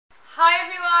Hi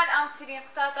everyone, I'm Sirin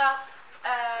Qtata,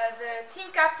 the team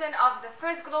captain of the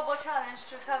first Global Challenge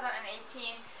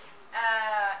 2018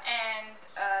 and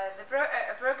the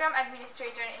program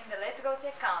administrator in the Let's Go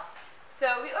Tech Camp.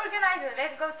 So we organized the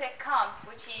Let's Go Tech Camp,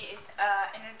 which is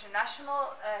an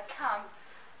international camp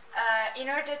in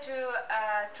order to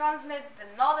transmit the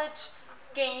knowledge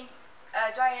gained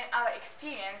during our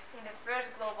experience in the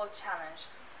first Global Challenge.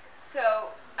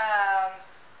 So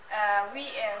we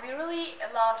really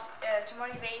loved to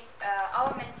motivate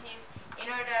our mentees in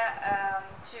order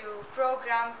to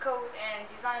program, code and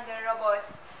design their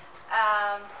robots,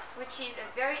 which is a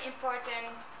very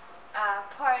important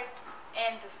part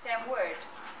in the STEM world.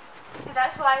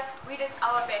 That's why we did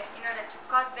our best in order to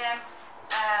cut them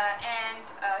and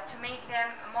to make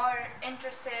them more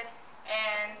interested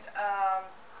and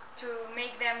to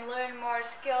make them learn more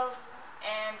skills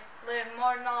and learn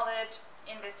more knowledge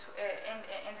in this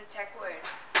in the tech world.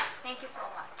 Thank you so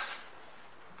much.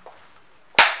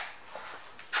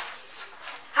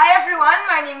 Hi everyone,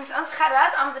 my name is Ans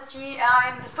Khadat. I'm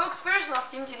the spokesperson of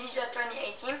Team Tunisia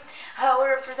 2018, who will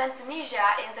represent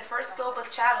Tunisia in the first Global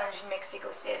Challenge in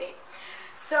Mexico City.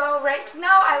 So right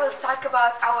now I will talk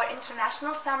about our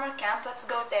international summer camp, Let's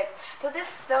Go Tech. So this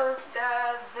is the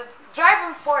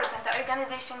driving force and the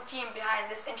organization team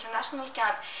behind this international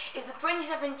camp is the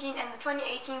 2017 and the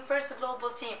 2018 first global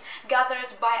team gathered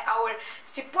by our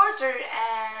supporter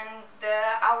and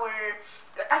our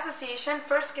association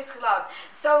First Kiss Club.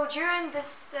 So during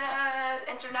this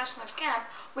international camp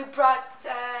we brought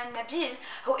Nabil,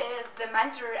 who is the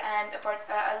mentor and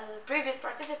a previous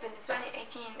participant in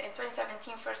 2018 and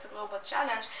 2017 first global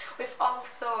challenge. We've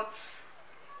also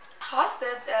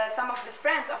hosted some of the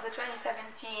friends of the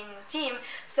 2017 team,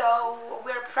 so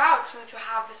we're proud to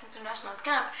have this international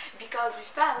camp because we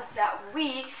felt that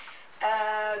we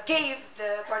gave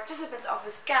the participants of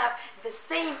this camp the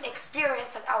same experience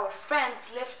that our friends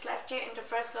lived last year in the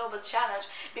first global challenge,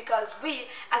 because we,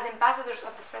 as ambassadors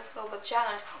of the first global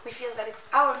challenge, we feel that it's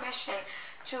our mission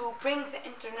to bring the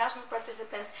international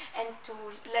participants and to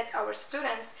let our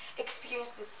students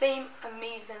experience the same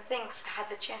amazing things we had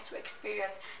the chance to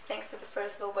experience thanks to the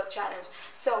first global challenge.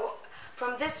 So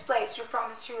from this place we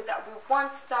promise you that we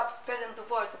won't stop spreading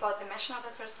the word about the mission of the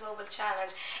first global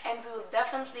challenge, and we will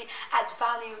definitely add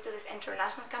value to this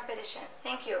international competition.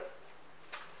 Thank you.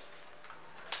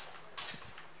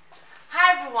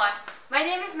 Hi everyone, my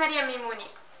name is Mariam Mimouni.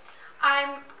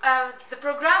 I'm the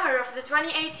programmer of the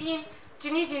 2018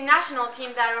 Tunisian national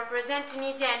team that represent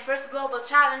Tunisia in First Global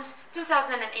Challenge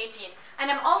 2018,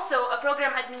 and I'm also a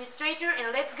program administrator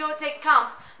in Let's Go Tech Camp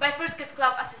by First Kiss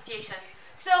Club Association.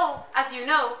 So, as you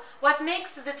know, what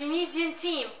makes the Tunisian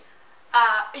team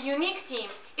a unique team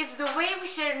is the way we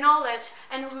share knowledge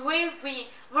and the way we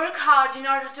work hard in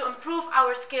order to improve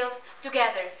our skills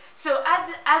together. So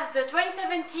as the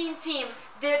 2017 team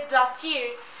did last year,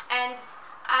 and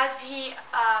as he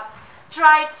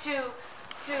tried to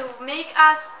make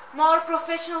us more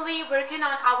professionally working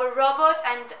on our robot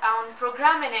and on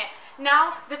programming it,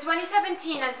 now the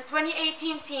 2017 and the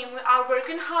 2018 team are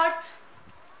working hard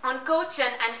on coaching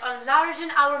and on enlarging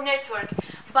our network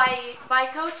by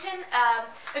coaching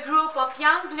a group of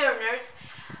young learners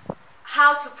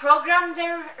how to program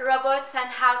their robots and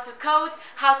how to code,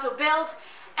 how to build,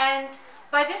 and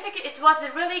by this it was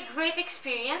a really great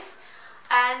experience.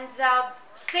 And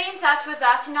stay in touch with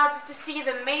us in order to see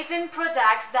the amazing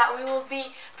products that we will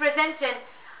be presenting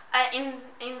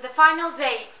in the final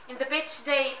day, in the pitch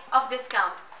day of this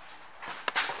camp.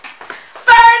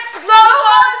 First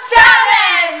Global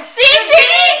Challenge!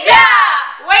 Tunisia!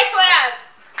 Wait for us!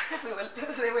 We will.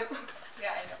 They will.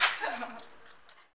 Yeah, I know.